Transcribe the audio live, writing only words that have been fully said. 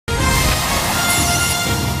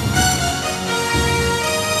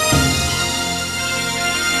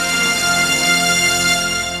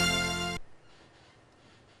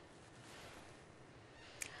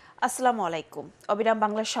আসসালামু আলাইকুম। অবিরাম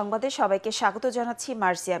বাংলা সংবাদে সবাইকে স্বাগত জানাচ্ছি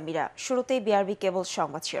মার্জিয়া মিরা। শুরুতেই বিআরবি কেবল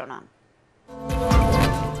সংবাদ শিরোনাম।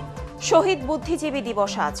 শহীদ বুদ্ধিজীবী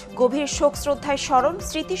দিবস আজ, গভীর শোক শ্রদ্ধায় স্মরণ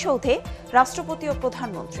স্মৃতিসৌধে রাষ্ট্রপতি ও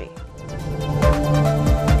প্রধানমন্ত্রী।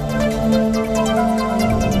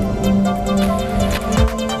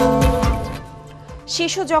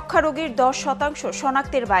 শিশু যক্ষ্মা রোগীর 10%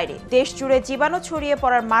 শনাক্তের বাইরে, দেশ জুড়ে জীবাণু ছড়িয়ে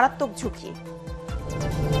পড়ার মারাত্মক ঝুঁকি।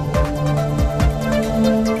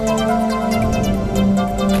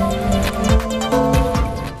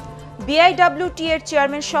 বিআইডব্লিউটি এর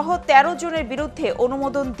চেয়ারম্যান সহ 13 জনের বিরুদ্ধে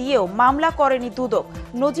অনুমোদন দিয়েও মামলা করেনি দুদক,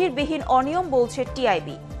 নজিরবিহীন অনিয়ম বলছে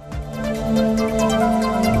টিআইবি।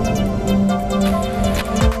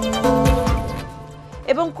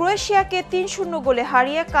 এবং ক্রোয়েশিয়াকে 3-0 গোলে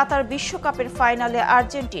হারিয়ে কাতার বিশ্বকাপের ফাইনালে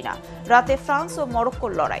আর্জেন্টিনা, রাতে ফ্রান্স ও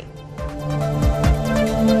মরক্কোর লড়াই।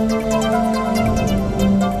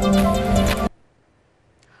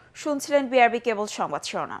 শুনছিলেন বিআরবি কেবল সংবাদ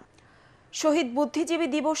শিরোনাম। শহীদ বুদ্ধিজীবী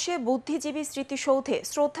দিবসে বুদ্ধিজীবী স্মৃতিসৌধে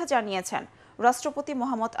শ্রদ্ধা জানিয়েছেন রাষ্ট্রপতি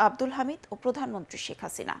মোহাম্মদ আব্দুল হামিদ ও প্রধানমন্ত্রী শেখ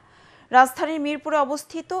হাসিনা। রাজধানীর মিরপুরে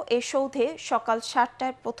অবস্থিত এই সৌধে সকাল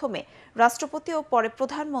 7টায় প্রথমে রাষ্ট্রপতি ও পরে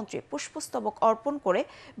প্রধানমন্ত্রী পুষ্পস্তবক অর্পণ করে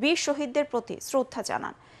বীর শহীদদের প্রতি শ্রদ্ধা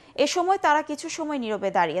জানান। এ সময় তারা কিছু সময় নীরবে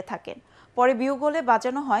দাঁড়িয়ে থাকেন। পরে বিউগলে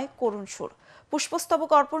বাজানো হয় করুণ সুর।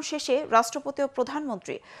 পুষ্পস্তবক অর্পণ শেষে রাষ্ট্রপতি ও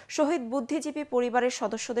প্রধানমন্ত্রী শহীদ বুদ্ধিজীবী পরিবারের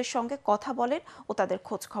সদস্যদের সঙ্গে কথা বলেন ও তাদের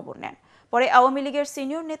খোঁজ খবর নেন। পরে আওয়ামী লীগের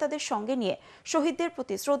সিনিয়র নেতাদের সঙ্গে নিয়ে শহীদদের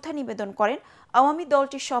প্রতি শ্রদ্ধা নিবেদন করেন আওয়ামী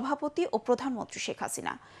দলটির সভাপতি ও প্রধানমন্ত্রী শেখ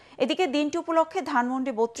হাসিনা। এদিকে দিনটি উপলক্ষে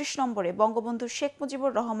ধানমন্ডি 32 নম্বরে বঙ্গবন্ধু শেখ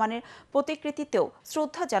মুজিবুর রহমানের প্রতিকৃতিতেও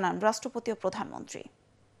শ্রদ্ধা জানান রাষ্ট্রপতি ও প্রধানমন্ত্রী।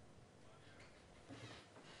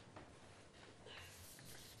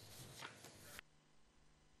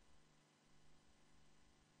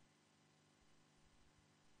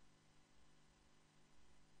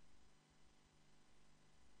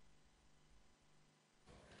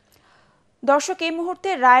 দর্শক, এই মুহূর্তে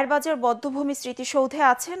রায়েরবাজার বদ্ধভূমি স্মৃতিসৌধে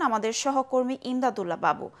আছেন আমাদের সহকর্মী ইমদাদুল্লাহ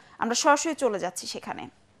বাবু। আমরা সরাসরি চলে যাচ্ছি সেখানে।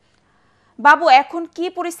 বাবু, এখন কি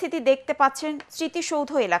পরিস্থিতি দেখতে পাচ্ছেন স্মৃতিসৌধ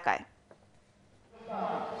এলাকায়?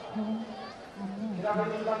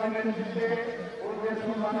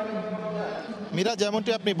 মীরা,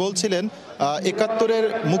 যেমনটি আপনি বলছিলেন, ৭১-এর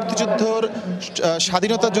মুক্তিযুদ্ধর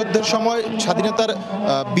স্বাধীনতা যুদ্ধের সময় স্বাধীনতার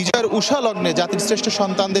বিজয়ের উষা লগ্নে জাতির শ্রেষ্ঠ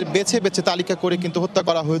সন্তানদের বেছে বেছে তালিকা করে কিন্তু হত্যা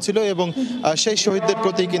করা হয়েছিল এবং সেই শহীদদের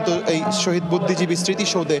প্রতি কিন্তু এই শহীদ বুদ্ধিজীবী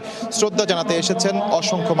স্মৃতিসৌধে শ্রদ্ধা জানাতে এসেছেন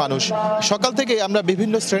অসংখ্য মানুষ। সকাল থেকে আমরা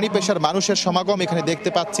বিভিন্ন শ্রেণী পেশার মানুষের সমাগম এখানে দেখতে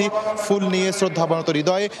পাচ্ছি। ফুল নিয়ে শ্রদ্ধাবনত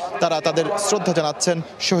হৃদয়ে তারা তাদের শ্রদ্ধা জানাচ্ছেন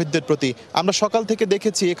শহীদদের প্রতি। আমরা সকাল থেকে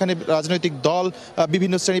দেখেছি এখানে রাজনৈতিক দল,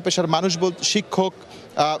 বিভিন্ন শ্রেণী পেশার মানুষ,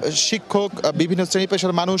 শিক্ষক, বিভিন্ন শ্রেণী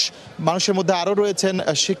পেশার মানুষের মধ্যে আরও রয়েছেন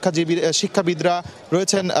শিক্ষাবিদরা,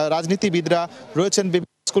 রয়েছেন রাজনীতিবিদরা, রয়েছেন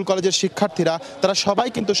স্কুল কলেজের শিক্ষার্থীরা। তারা সবাই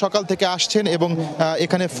কিন্তু সকাল থেকে আসছেন এবং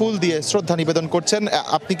এখানে ফুল দিয়ে শ্রদ্ধা নিবেদন করছেন।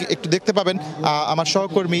 আপনি একটু দেখতে পাবেন, আমার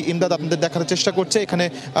সহকর্মী ইমদাদ আপনাদের দেখানোর চেষ্টা করছে এখানে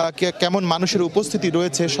কেমন মানুষের উপস্থিতি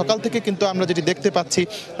রয়েছে। সকাল থেকে কিন্তু আমরা যেটি দেখতে পাচ্ছি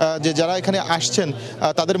যে যারা এখানে আসছেন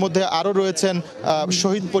তাদের মধ্যে আরও রয়েছেন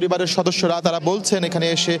শহীদ পরিবারের সদস্যরা। তারা বলছেন এখানে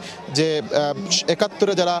এসে যে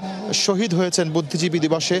 ৭১-এ যারা শহীদ হয়েছেন বুদ্ধিজীবী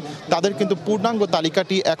দিবসে তাদের কিন্তু পূর্ণাঙ্গ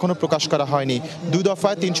তালিকাটি এখনও প্রকাশ করা হয়নি। 2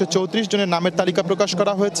 দফায় 334 জনের নামের তালিকা প্রকাশ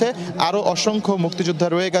করা হয়েছে। আরও অসংখ্য মুক্তিযোদ্ধা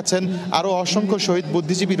রয়ে গেছেন, আরও অসংখ্য শহীদ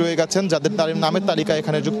বুদ্ধিজীবী রয়ে গেছেন যাদের নামের তালিকা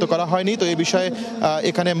এখানে যুক্ত করা হয়নি। তো এই বিষয়ে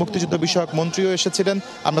এখানে মুক্তিযুদ্ধ বিষয়ক মন্ত্রীও এসেছিলেন।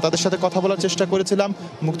 আমরা তাদের সাথে কথা বলার চেষ্টা করেছিলাম।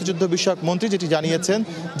 মুক্তিযুদ্ধ বিষয়ক মন্ত্রী যেটি জানিয়েছেন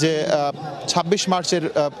যে 26 মার্চের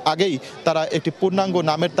আগেই তারা একটি পূর্ণাঙ্গ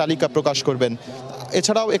নামের তালিকা প্রকাশ করবেন।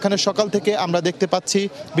 এছাড়াও এখানে সকাল থেকে আমরা দেখতে পাচ্ছি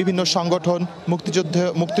বিভিন্ন সংগঠন,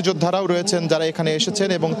 মুক্তিযোদ্ধারাও রয়েছেন যারা এখানে এসেছেন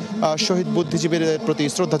এবং শহীদ বুদ্ধিজীবীদের প্রতি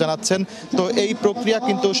শ্রদ্ধা জানাচ্ছেন। তো এই প্রক্রিয়া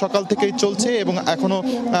কিন্তু সকাল থেকেই চলছে এবং এখনো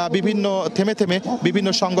থেমে বিভিন্ন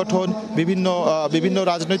সংগঠন, বিভিন্ন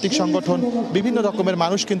রাজনৈতিক সংগঠন, বিভিন্ন রকমের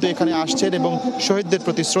মানুষ কিন্তু এখানে আসছেন এবং শহীদদের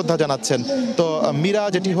প্রতি শ্রদ্ধা জানাচ্ছেন। তো মীরা,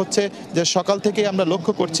 যেটি হচ্ছে যে সকাল থেকেই আমরা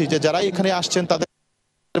লক্ষ্য করছি যে যারাই এখানে আসছেন তাদের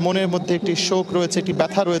মনের মধ্যে একটি শোক রয়েছে, একটি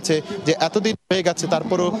ব্যথা রয়েছে যে এতদিন হয়ে গেছে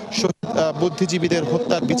তারপরও শহীদ বুদ্ধিজীবীদের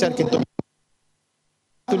হত্যার বিচার কিন্তু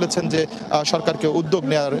তুলেছেন যে সরকারকে উদ্যোগ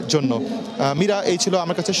নেওয়ার জন্য। মীরা, এই ছিল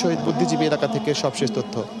আমার কাছে শহীদ বুদ্ধিজীবী এলাকা থেকে সবশেষ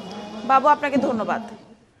তথ্য। বাবু, আপনাকে ধন্যবাদ।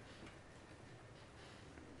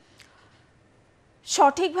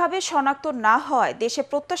 সঠিকভাবে শনাক্ত না হয় দেশে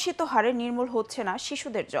প্রত্যাশিত হারে নির্মূল হচ্ছে না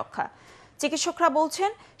শিশুদের যক্ষ্মা। চিকিৎসকরা বলছেন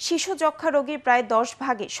শিশু যক্ষ্মা রোগীর প্রায় 10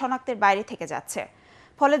 ভাগই শনাক্তের বাইরে থেকে যাচ্ছে।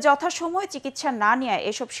 ফলে যথাসময়ে চিকিৎসা না নেওয়ায়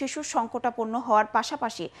এসব শিশু সংকটাপন্ন হওয়ার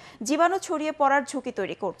পাশাপাশি জীবাণু ছড়িয়ে পড়ার ঝুঁকি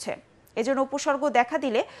তৈরি করছে। এজন্য উপসর্গ দেখা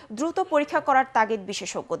দিলে দ্রুত পরীক্ষা করার তাগিদ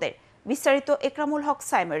বিশেষজ্ঞদের। বিস্তারিত একরামুল হক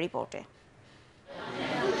সাইমের রিপোর্টে।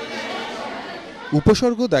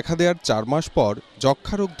 উপসর্গ দেখা দেওয়ার 4 মাস পর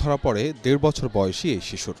যক্ষ্মা রোগ ধরা পড়ে 1.5 বছর বয়সী এই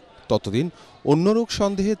শিশুর। ততদিন অন্য রোগ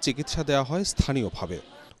সন্দেহে চিকিৎসা দেওয়া হয় স্থানীয়ভাবে।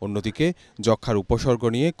 অন্যদিকে যক্ষ্মার উপসর্গ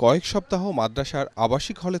নিয়ে কয়েক সপ্তাহ মাদ্রাসার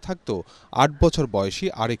আবাসিক হলে থাকত 8 বছর বয়সী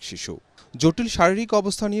আরেক শিশু। জটিল শারীরিক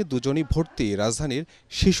অবস্থা নিয়ে দুজনই ভর্তি রাজধানীর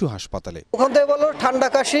শিশু হাসপাতালে। ওখান থেকে বলল ঠান্ডা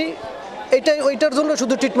কাশি, ওইটার জন্য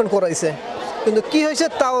শুধু ট্রিটমেন্ট করাইছে, কিন্তু কি হয়েছে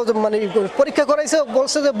তাও মানে পরীক্ষা করাইছে,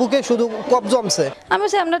 বলছে যে বুকে শুধু কফ জমছে। আমি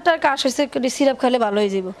বলছি আপনার তার কাশ হয়েছে, সিরাপ খাইলে ভালো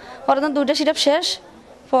হয়ে যাব। পরে 2টা সিরাপ শেষ,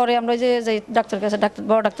 পরে আমরা যে ডাক্তার কাছে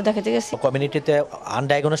বড় ডাক্তার দেখাতে গেছি। কমিউনিটিতে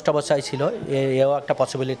আনডায়াগনোসড অবস্থায় ছিল, এও একটা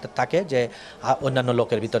পসিবিলিটি থাকে যে অন্যান্য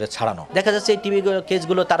লোকের ভিতরে ছড়ানো। দেখা যাচ্ছে এই টিবি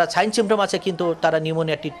কেসগুলো তারা সাইন সিমটম আছে, কিন্তু তারা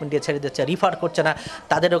নিউমোনিয়া ট্রিটমেন্ট দিয়ে ছেড়ে দিচ্ছে, রিফার করছে না।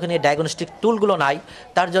 তাদের ওখানে ডায়াগনস্টিক টুলগুলো নাই,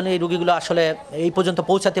 তার জন্য এই রোগীগুলো আসলে এই পর্যন্ত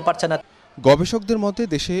পৌঁছাতে পারছে না। গবেষকদের মতে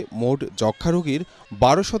দেশে মোট যক্ষ্মা রোগীর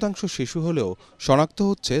 12% শিশু হলেও শনাক্ত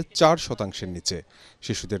হচ্ছে 4%-এর নিচে।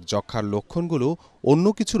 শিশুদের যক্ষ্মার লক্ষণগুলো অন্য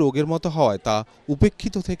কিছু রোগের মতো হওয়ায় তা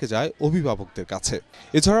উপেক্ষিত থেকে যায় অভিভাবকদের কাছে।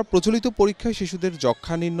 এছাড়া প্রচলিত পরীক্ষায় শিশুদের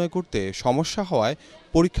যক্ষ্মা নির্ণয় করতে সমস্যা হওয়ায়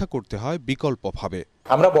পরীক্ষা করতে হয় বিকল্পভাবে।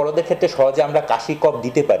 আমরা বড়দের ক্ষেত্রে সহজে আমরা কাশি কফ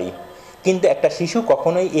দিতে পারি, কিন্তু একটা শিশু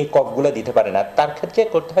কখনোই এই কফগুলো দিতে পারে না। তার ক্ষেত্রে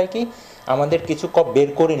করতে হয় কি, আমাদের কিছু কফ বের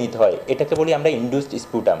করে নিতে হয়। এটাকে বলি আমরা ইনডিউসড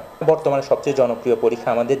স্পুটাম। বর্তমানে সবচেয়ে জনপ্রিয় পরীক্ষা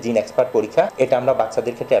আমাদের জিন এক্সপার্ট পরীক্ষা। এটা আমরা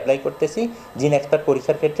বাচ্চাদের ক্ষেত্রে অ্যাপ্লাই করতেছি। জিন এক্সপার্ট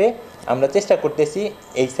পরীক্ষার ক্ষেত্রে আমরা চেষ্টা করতেছি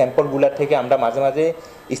এই স্যাম্পলগুলোর থেকে আমরা মাঝে মাঝে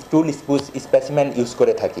স্টুল স্পেসিমেন ইউজ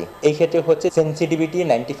করে থাকি। এই ক্ষেত্রে হচ্ছে সেন্সিটিভিটি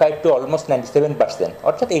 95 to almost 97%।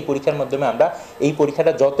 অর্থাৎ এই পরীক্ষার মাধ্যমে আমরা এই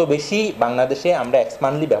পরীক্ষাটা যত বেশি বাংলাদেশে আমরা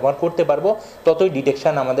এক্সপান্ডলি ব্যবহার করতে পারবো, ততই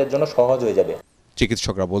ডিটেকশন আমাদের জন্য সহজ হয়ে যাবে।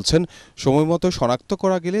 চিকিৎসকরা বলছেন সময়মতো শনাক্ত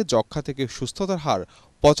করা গেলে যক্ষ্মা থেকে সুস্থতার হার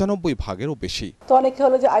 95%-এরও বেশি। তো অনেকে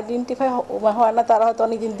হলো যে আইডেন্টিফাই হয় না, তারা হয়তো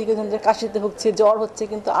অনেকদিন দীর্ঘদিন ধরে কাশিতে ভুগছে, জ্বর হচ্ছে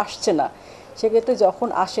কিন্তু আসছে না। সেক্ষেত্রে যখন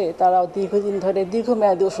আসে তারা দীর্ঘদিন ধরে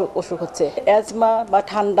দীর্ঘমেয়াদী অসুখ হচ্ছে। অ্যাজমা বা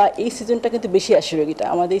ঠান্ডা এই সিজনটা কিন্তু বেশি আসে রোগীটা।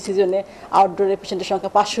 আমাদের এই সিজনে আউটডোরে পেশেন্টের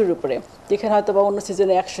সংখ্যা 500-এর উপরে, যেখানে হয়তো বা অন্য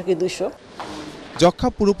সিজনে 100 কি 200। যক্ষ্মা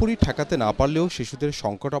পুরোপুরি ঠেকাতে না পারলেও শিশুদের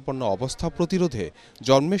সংকটাপন্ন অবস্থা প্রতিরোধে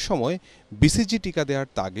জন্মের সময় বিসিজি টিকা দেওয়ার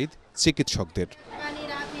তাগিদ চিকিৎসকদের।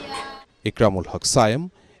 একরামুল হক সায়েম,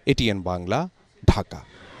 ATN বাংলা, ঢাকা।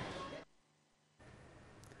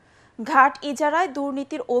 ঘাট ইজারায়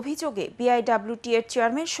দুর্নীতির অভিযোগে বিআইডব্লিউটিএর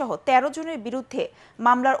চেয়ারম্যান সহ 13 জনের বিরুদ্ধে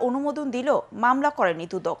মামলার অনুমোদন দিলেও মামলা করেনি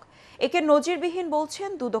দুদক। একে নজিরবিহীন বলছেন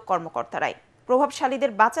দুদক কর্মকর্তারাই।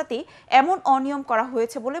 প্রভাবশালীদের বাঁচাতে এমন অনিয়ম করা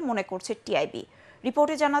হয়েছে বলে মনে করছে টিআইবি।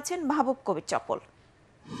 রিপোর্টে জানাচ্ছেন মাহবুব কবির চপল।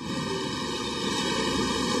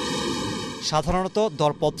 সাধারণত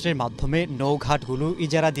দরপত্রের মাধ্যমে নৌঘাটগুলো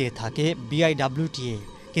ইজারা দিয়ে থাকে বিআইডব্লিউটিএ,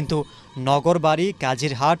 কিন্তু নগরবাড়ি,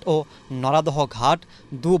 কাজিরহাট ও নরাদহ ঘাট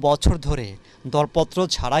 2 বছর ধরে দরপত্র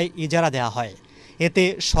ছাড়াই ইজারা দেওয়া হয়। এতে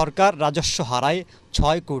সরকার রাজস্ব হারায়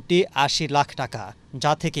 6 কোটি 80 লাখ টাকা,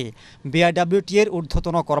 যা থেকে বিআইডব্লিউটিএর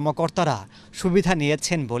ঊর্ধ্বতন কর্মকর্তারা সুবিধা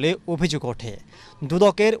নিয়েছেন বলে অভিযোগ ওঠে।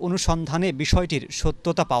 দুদকের অনুসন্ধানে বিষয়টির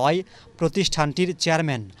সত্যতা পাওয়ায় প্রতিষ্ঠানটির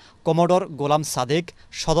চেয়ারম্যান কমোডর গোলাম সাদেক,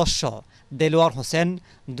 সদস্য দেলোয়ার হোসেন,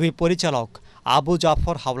 2 পরিচালক আবু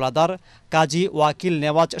জাফর হাওলাদার, কাজী ওয়াকিল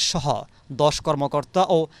নেওয়াজ সহ 10 কর্মকর্তা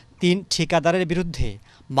ও 3 ঠিকাদারের বিরুদ্ধে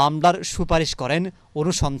মামলার সুপারিশ করেন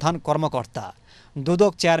অনুসন্ধান কর্মকর্তা।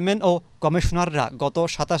 দুদক চেয়ারম্যান ও কমিশনাররা গত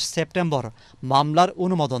 27 সেপ্টেম্বর মামলার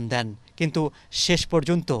অনুমোদন দেন, কিন্তু শেষ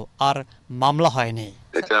পর্যন্ত আর মামলা হয়নি।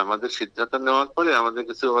 এটা আমাদের সিদ্ধান্ত নেওয়ার পরে আমাদের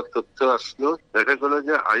কিছু তথ্য আসলো, দেখা গেল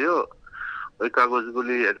যে ওই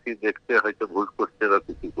কাগজগুলি আর কি দেখতে হয়তো ভুল করছে বা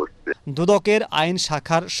কিছু করছে। দুদকের আইন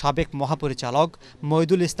শাখার সাবেক মহাপরিচালক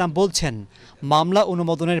মইদুল ইসলাম বলছেন, মামলা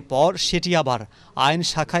অনুমোদনের পর সেটি আবার আইন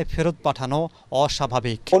শাখায় ফেরত পাঠানো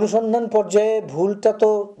অস্বাভাবিক। অনুসন্ধান পর্যায়ে ভুলটা তো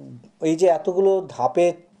এই যে এতগুলো ধাপে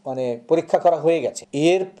মানে পরীক্ষা করা হয়ে গেছে,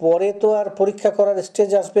 এর পরে তো আর পরীক্ষা করার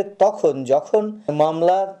স্টেজ আসবে তখন যখন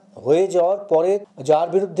মামলা হয়ে যাওয়ার পরে যার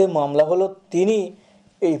বিরুদ্ধে মামলা হলো তিনি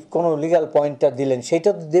এই কোন লিগ্যাল পয়েন্টটা দিলেন,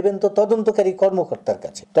 সেটা দেবেন তো তদন্তকারী কর্মকর্তার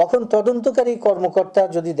কাছে। তখন তদন্তকারী কর্মকর্তা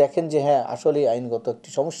যদি দেখেন যে হ্যাঁ আসলে আইনগত একটি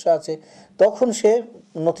সমস্যা আছে, তখন সে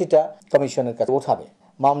নথিটা কমিশনের কাছে ওঠাবে।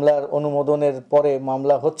 মামলার অনুমোদনের পরে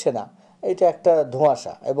মামলা হচ্ছে না, এটা একটা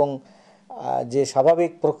ধোঁয়াশা এবং যে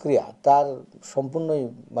স্বাভাবিক প্রক্রিয়া তার সম্পূর্ণই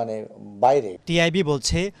মানে বাইরে। টিআইবি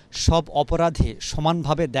বলছে সব অপরাধী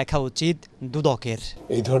সমানভাবে দেখা উচিত দুদকের।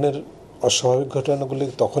 এই ধরনের অস্বাভাবিক ঘটনাগুলি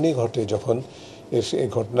তখনই ঘটে যখন এই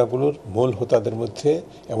ঘটনাগুলোর মূল হোতাদের মধ্যে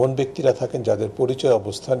এমন ব্যক্তিরা থাকেন যাদের পরিচয়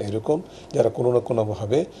অবস্থান এরকম, যারা কোনো না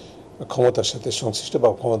কোনোভাবে ক্ষমতার সাথে সংশ্লিষ্ট বা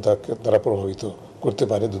ক্ষমতা দ্বারা প্রভাবিত করতে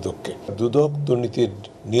পারে দুদককে। দুদক দুর্নীতির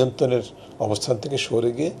নিয়ন্ত্রণের অবস্থান থেকে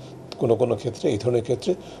সরে গিয়ে কোনো ক্ষেত্রে এই ধরনের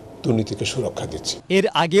ক্ষেত্রে দুর্নীতিকে সুরক্ষা দিচ্ছে। এর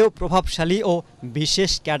আগেও প্রভাবশালী ও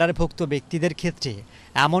বিশেষ ক্যাডারভুক্ত ব্যক্তিদের ক্ষেত্রে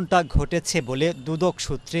এমনটা ঘটেছে বলে দুদক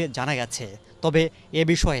সূত্রে জানা গেছে। তবে এ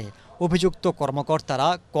বিষয়ে অভিযুক্ত কর্মকর্তারা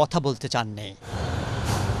কথা বলতে চাননি।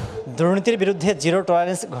 দুর্নীতির বিরুদ্ধে জিরো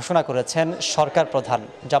টলারেন্স ঘোষণা করেছেন সরকার প্রধান,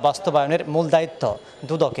 যা বাস্তবায়নের মূল দায়িত্ব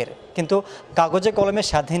দুদকের। কিন্তু কাগজে কলমে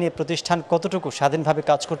স্বাধীন এ প্রতিষ্ঠান কতটুকু স্বাধীনভাবে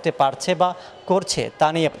কাজ করতে পারছে বা করছে তা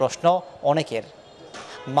নিয়ে প্রশ্ন অনেকের।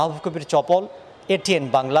 মাহবুব কবির চপল, ATN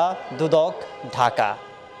বাংলা, দুদক, ঢাকা।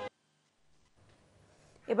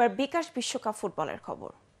 এবার বিকাশ বিশ্বকাপ ফুটবলের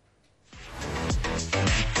খবর।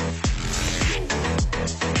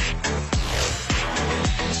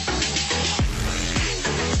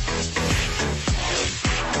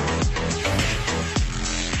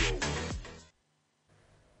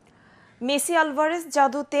 মেসি আলভারেজ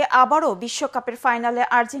জাদুতে আবারও বিশ্বকাপের ফাইনালে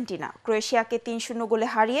আর্জেন্টিনা ক্রোয়েশিয়াকে ৩-০ গোলে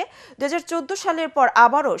হারিয়ে ২০১৪ সালের পর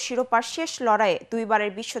আবারও শিরোপার শেষ লড়াইয়ে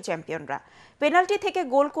দুইবারের বিশ্ব চ্যাম্পিয়নরা। পেনাল্টি থেকে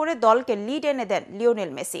গোল করে দলকে লিড এনে দেন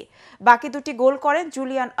লিওনেল মেসি। বাকি দুটি গোল করেন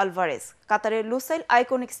জুলিয়ান আলভারেজ। কাতারের লুসাইল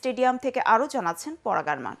আইকনিক স্টেডিয়াম থেকে আরও জানাচ্ছেন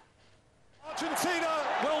পরাগারমান। Argentina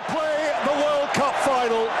will play the World Cup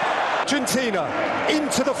final. Argentina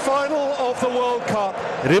into the final of the World Cup.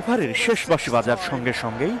 রেফারির শেষ বাঁশি বাজার সঙ্গে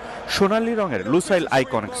সঙ্গেই সোনালী রঙের লুসাইল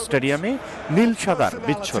আইকনিক স্টেডিয়ামে নীল সাদার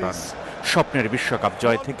বিচ্ছুরণ। স্বপ্নের বিশ্বকাপ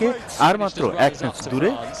জয় থেকে আর মাত্র এক ম্যাচ দূরে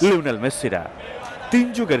লিওনেল মেসিরা। ৩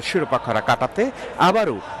 যুগের শিরোপা খরা কাটাতে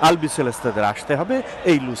আবারও আলবিসেলেস্তাদের আসতে হবে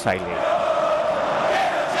এই লুসাইলে।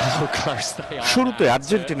 শুরুতে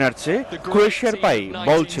আর্জেন্টিনার চেয়ে ক্রোয়েশিয়ার পায়ে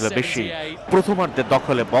বল ছিল বেশি। প্রথমার্ধে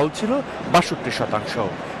দখলে বল ছিল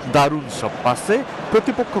 ৬২%। দারুণ সব পাসে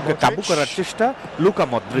প্রতিপক্ষকে কাবু করার চেষ্টা লুকা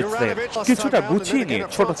মদ্রিচদের। কিছুটা গুছিয়ে নিয়ে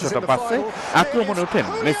ছোট ছোট পাসে আক্রমণে ওঠেন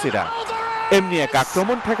মেসিরা। এমনি এক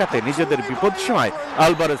আক্রমণ ঠেকাতে নিজেদের বিপদ সময়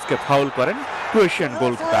আলভারেজকে ফাউল করেন ক্রোয়েশিয়ান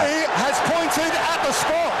গোলকিপার।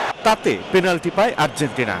 তাতে পেনাল্টি পায়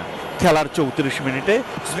আর্জেন্টিনা। খেলার ৩৪ মিনিটে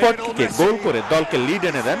স্পট কিকে গোল করে দলকে লিড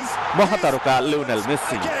এনে দেন মহাতারকা লিওনেল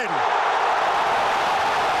মেসি।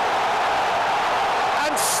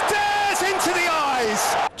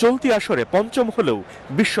 চলতি আসরে পঞ্চম হলেও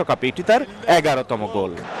বিশ্বকাপে এটি তার ১১তম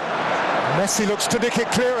গোল।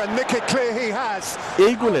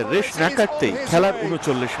 এই গোলের রেশ না কাটতেই খেলার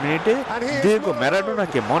 ৩৯ মিনিটে দিয়েগো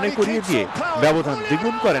ম্যারাডোনাকে মনে করিয়ে দিয়ে ব্যবধান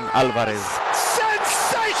দ্বিগুণ করেন আলভারেজ।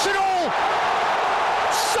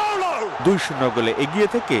 ২-০ গোলে এগিয়ে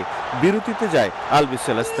থেকে বিরতিতে যায়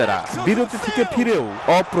আলবিসেলেস্তেরা। বিরতি থেকে ফিরেও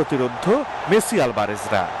অপ্রতিরোধ্য মেসি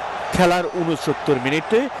আলভারেজরা। খেলার ৬৯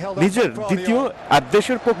 মিনিটে নিজের দ্বিতীয় আর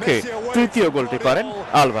দেশের পক্ষে তৃতীয় গোলটি করেন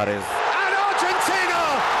আলভারেজ।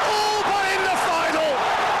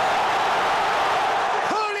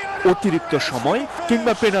 অতিরিক্ত সময়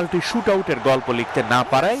কিংবা পেনাল্টি শুট আউটের গল্প লিখতে না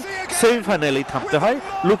পারায় সেমিফাইনালেই থামতে হয়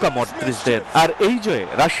লুকা মডরিচদের। আর এই জয়ে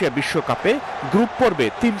রাশিয়া বিশ্বকাপে গ্রুপ পর্বে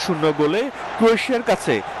 ৩-০ গোলে ক্রোয়েশিয়ার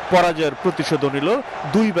কাছে পরাজয়ের প্রতিশোধ নিল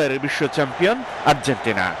দুইবারের বিশ্ব চ্যাম্পিয়ন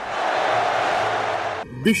আর্জেন্টিনা।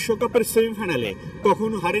 বিশ্বকাপের সেমিফাইনালে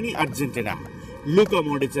কখনো হারেনি আর্জেন্টিনা। লুকা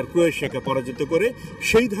মডরিচের ক্রোয়েশিয়াকে পরাজিত করে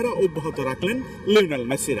সেই ধারা অব্যাহত রাখলেন লিওনেল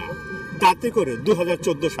মেসিরা। তাতে করে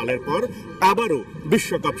 ২০১৪ সালের পর আবারও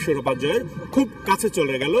বিশ্বকাপ শিরোপা জয়ের খুব কাছে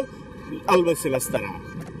চলে গেল আলবিসেলেস্তারা।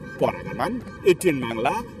 পরাগারমান, ATN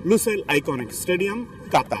Bangla, Lusail iconic stadium,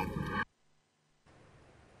 কাতার।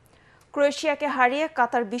 ক্রোয়েশিয়াকে হারিয়ে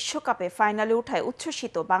কাতার বিশ্বকাপে ফাইনালে ওঠায়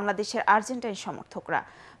উচ্ছ্বসিত বাংলাদেশের আর্জেন্টাইন সমর্থকরা।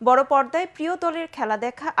 বড় পর্দায় প্রিয় দলের খেলা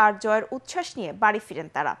দেখা আর জয়ের উচ্ছ্বাস নিয়ে বাড়ি ফিরেন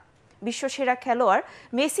তারা। বিশ্বসেরা খেলোয়াড়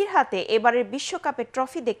মেসির হাতে এবারের বিশ্বকাপের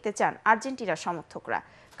ট্রফি দেখতে চান আর্জেন্টিনা সমর্থকরা।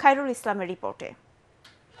 খায়রুল ইসলামের রিপোর্টে।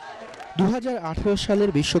 ২০১৮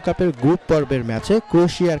 সালের বিশ্বকাপের গ্রুপ পর্বের ম্যাচে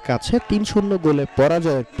ক্রোয়েশিয়ার কাছে ৩-০ গোলে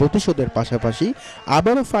পরাজয়ের প্রতিশোধের পাশাপাশি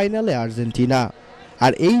আবারও ফাইনালে আর্জেন্টিনা।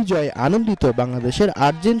 আর এই জয়ে আনন্দিত বাংলাদেশের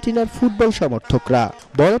আর্জেন্টিনার ফুটবল সমর্থকরা।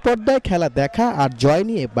 বড় পর্দায় খেলা দেখা আর জয়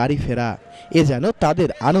নিয়ে বাড়ি ফেরা, এ যেন তাদের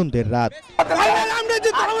আনন্দের রাত।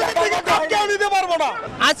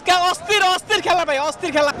 আজকে অস্থির অস্থির খেলা ভাই,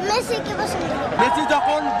 অস্থির খেলা। মেসি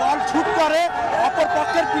যখন বল শুট করে অপর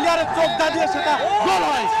পক্ষের প্লেয়ারের চোখ দিয়ে সেটা গোল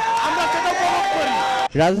হয়, আমরা সেটা উপভোগ করি।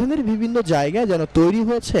 রাজধানীর বিভিন্ন জায়গায় যেন তৈরি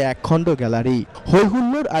হয়েছে এক খণ্ড গ্যালারি। হৈ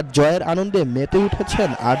হুল্লোড় আর জয়ের আনন্দে মেতে উঠেছেন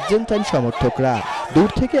আর্জেন্টাইন সমর্থকরা। দূর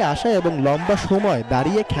থেকে আসা এবং লম্বা সময়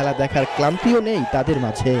দাঁড়িয়ে খেলা দেখার ক্লান্তিও নেই তাদের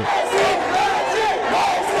মাঝে।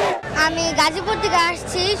 আমি গাজীপুর থেকে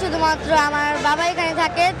আসছি, শুধুমাত্র আমার বাবা এখানে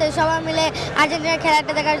থাকে, তো সবাই মিলে আর্জেন্টিনার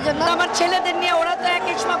খেলাটা দেখার জন্য। আমার ছেলেদের নিয়ে ওরা তো এক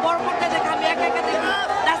এক সময় বড় করতে দেখে, আমি একা একা দেখি।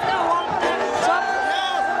 সব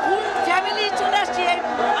ফ্যামিলি চলে আসছি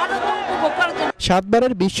আনন্দ উপভোগ করার জন্য। ৭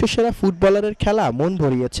 বারের বিশ্বসেরা ফুটবলারের খেলা মন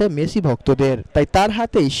ভরিয়েছে মেসি ভক্তদের, তাই তার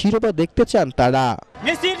হাতেই শিরোপা দেখতে চান তারা।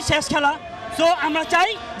 মেসির শেষ খেলা সো আমরা চাই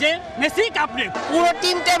যে মেসি কাপ নেক। পুরো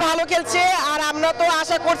টিমটা ভালো খেলছে আর আমরা তো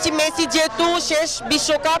আশা করছি মেসি যেহেতু শেষ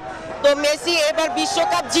বিশ্বকাপ, তো মেসি এবার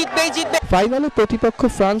বিশ্বকাপ জিতবে। ফাইনালে প্রতিপক্ষ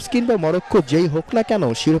ফ্রান্স কিংবা মরক্কো যেই হোক না কেন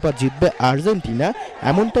শিরোপা জিতবে আর্জেন্টিনা,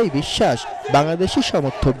 এমনটাই বিশ্বাস বাংলাদেশি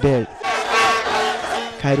সমর্থকদের।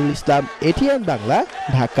 খায়রুল ইসলাম, ATN বাংলা,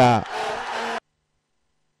 ঢাকা।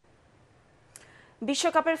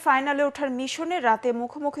 বিশ্বকাপের ফাইনালে ওঠার মিশনে রাতে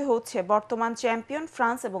মুখোমুখি হচ্ছে বর্তমান চ্যাম্পিয়ন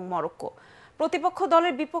ফ্রান্স এবং মরক্কো। প্রতিপক্ষ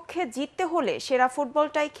দলের বিপক্ষে জিততে হলে সেরা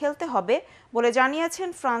ফুটবলটাই খেলতে হবে বলে জানিয়েছেন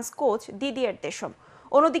ফ্রান্স কোচ দিদিয়ের দেশম।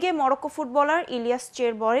 অন্যদিকে মরক্কো ফুটবলার ইলিয়াস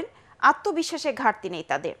চের বলেন, আত্মবিশ্বাসে ঘাটতি নেই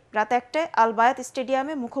তাদের। রাত 1টায় আল বায়াত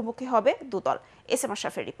স্টেডিয়ামে মুখোমুখি হবে দুদল। SM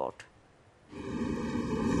আশরাফের report.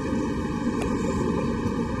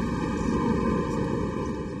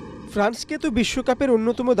 ফ্রান্সকে তো বিশ্বকাপের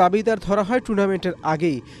অন্যতম দাবিদার ধরা হয় টুর্নামেন্টের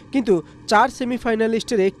আগেই, কিন্তু 4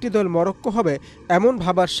 সেমিফাইনালিস্টের একটি দল মরক্কো হবে এমন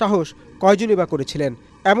ভাবার সাহস কয়জনই বা করেছিলেন?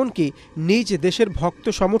 এমনকি নিজ দেশের ভক্ত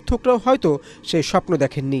সমর্থকরাও হয়তো সেই স্বপ্ন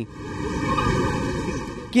দেখেননি।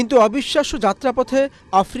 কিন্তু অবিশ্বাস্য যাত্রাপথে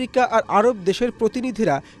আফ্রিকা আর আরব দেশের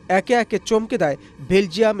প্রতিনিধিরা একে একে চমকে দেয়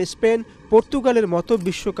বেলজিয়াম, স্পেন, পর্তুগালের মতো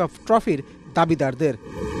বিশ্বকাপ ট্রফির দাবিদারদের।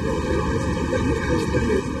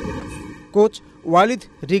 কোচ ওয়ালিদ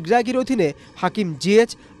রিগরাগির অধীনে হাকিম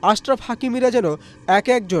জিএচ, আশরাফ হাকিমিরা যেন এক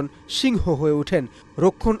একজন সিংহ হয়ে ওঠেন।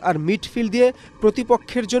 রক্ষণ আর মিডফিল্ড দিয়ে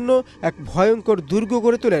প্রতিপক্ষের জন্য এক ভয়ঙ্কর দুর্গ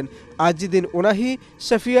গড়ে তোলেন আজিদিন ওনাহি,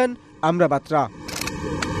 সাফিয়ান, আমরাবাতরা।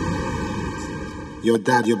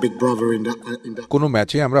 কোনো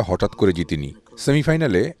ম্যাচে আমরা হঠাৎ করে জিতিনি।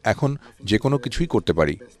 সেমিফাইনালে এখন যে কোনো কিছুই করতে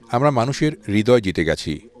পারি। আমরা মানুষের হৃদয় জিতে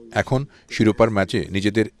গেছি। এখন শিরোপার ম্যাচে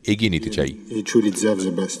নিজেদের এগিয়ে নিতে চাই।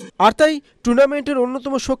 আর তাই টুর্নামেন্টের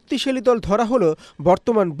অন্যতম শক্তিশালী দল ধরা হলো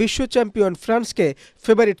বর্তমান বিশ্ব চ্যাম্পিয়ন ফ্রান্সকে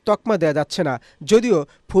ফেভারিট তকমা দেয়া যাচ্ছে না, যদিও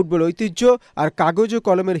ফুটবল ঐতিহ্য আর কাগজ ও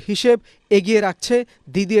কলমের হিসেব এগিয়ে রাখছে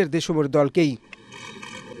দিদিয়ের দেশমের দলকেই।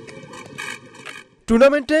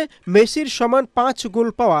 টুর্নামেন্টে মেসির সমান 5 গোল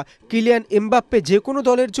পাওয়া কিলিয়ান এমবাপ্পে যে কোনো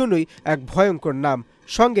দলের জন্যই এক ভয়ঙ্কর নাম।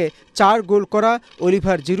 সঙ্গে 4 গোল করা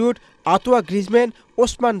অলিভার জিরুড, আতোয়া গ্রিজম্যান,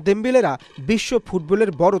 ওসমান দেম্বেলেরা বিশ্ব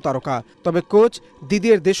ফুটবলের বড় তারকা। তবে কোচ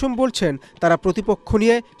দিদিয়ের দেশম বলছেন তারা প্রতিপক্ষ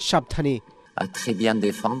নিয়ে সাবধানী।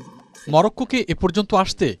 মরক্কোকে এ পর্যন্ত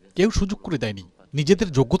আসতে কেউ সুযোগ করে দেয়নি। নিজেদের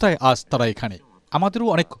যোগ্যতায় আজ তারা এখানে।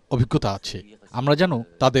 আমাদেরও অনেক অভিজ্ঞতা আছে, আমরা যেন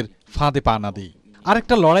তাদের ফাঁদে পা না দিই। আর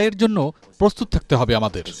একটা লড়াইয়ের জন্য প্রস্তুত থাকতে হবে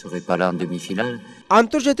আমাদের।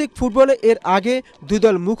 আন্তর্জাতিক ফুটবলে এর আগে দুই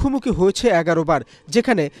দল মুখোমুখি হয়েছে 11 বার,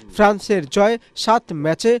 যেখানে ফ্রান্সের জয় 7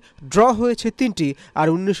 ম্যাচে, ড্র হয়েছে 3টি, আর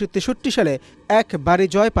 1963 সালে একবারে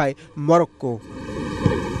জয় পায় Morocco.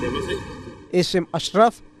 SM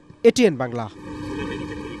Ashraf, ATN Bangla.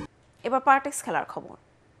 এবার পার্টেক্স খেলার খবর।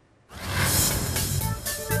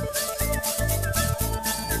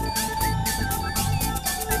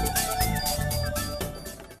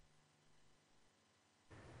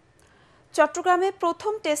 চট্টগ্রামে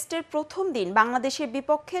প্রথম টেস্টের প্রথম দিন বাংলাদেশের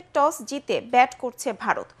বিপক্ষে টস জিতে ব্যাট করছে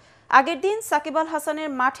ভারত। আগের দিন সাকিব আল হাসানের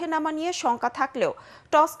মাঠে নামা নিয়ে শঙ্কা থাকলেও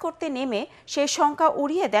টস করতে নেমে সেই শঙ্কা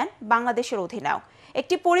উড়িয়ে দেন বাংলাদেশের অধিনায়ক।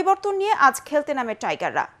 একটি পরিবর্তন নিয়ে আজ খেলতে নামে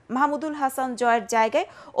টাইগাররা। মাহমুদুল হাসান জয়ের জায়গায়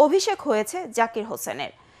অভিষেক হয়েছে জাকির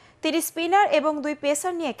হোসেনের। তিনি স্পিনার এবং 2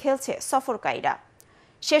 পেসার নিয়ে খেলছে সফরকারীরা।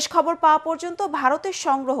 শেষ খবর পাওয়া পর্যন্ত ভারতের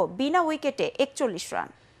সংগ্রহ বিনা উইকেটে 41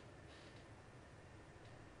 রান।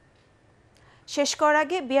 শেষ করার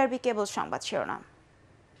আগে বিআরবি কেবল সংবাদ শিরোনাম।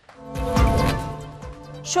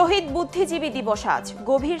 শহীদ বুদ্ধিজীবী দিবস আজ।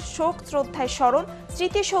 গভীর শোক শ্রদ্ধায় স্মরণ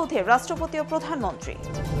স্মৃতিসৌধে রাষ্ট্রপতি ও প্রধানমন্ত্রী।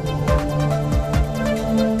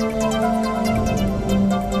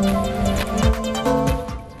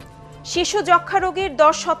 শিশু যক্ষ্মা রোগীর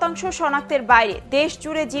 10% শনাক্তের বাইরে, দেশ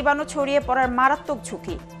জুড়ে জীবাণু ছড়িয়ে পড়ার মারাত্মক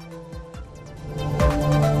ঝুঁকি।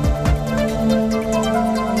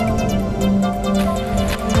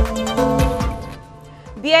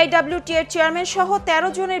 বিআইডব্লিউটিএর চেয়ারম্যান সহ 13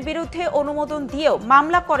 জনের বিরুদ্ধে অনুমোদন দিয়েও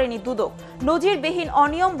মামলা করেনি দুদক। নজিরবিহীন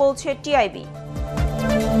অনিয়ম বলছে টিআইবি।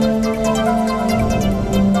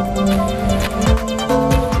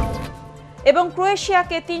 এবং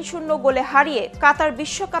ক্রোয়েশিয়াকে 3-0 গোলে হারিয়ে কাতার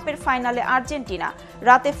বিশ্বকাপের ফাইনালে আর্জেন্টিনা।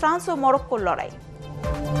 রাতে ফ্রান্স ও মরক্কোর লড়াই।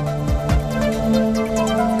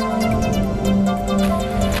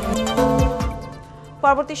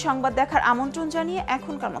 পরবর্তী সংবাদ দেখার আমন্ত্রণ জানিয়ে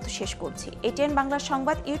এখনকার মতো শেষ করছি। ATN বাংলা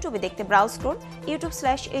সংবাদ ইউটিউবে দেখতে ব্রাউজ করুন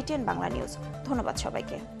youtube/ATN Bangla News। ধন্যবাদ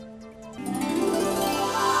সবাইকে।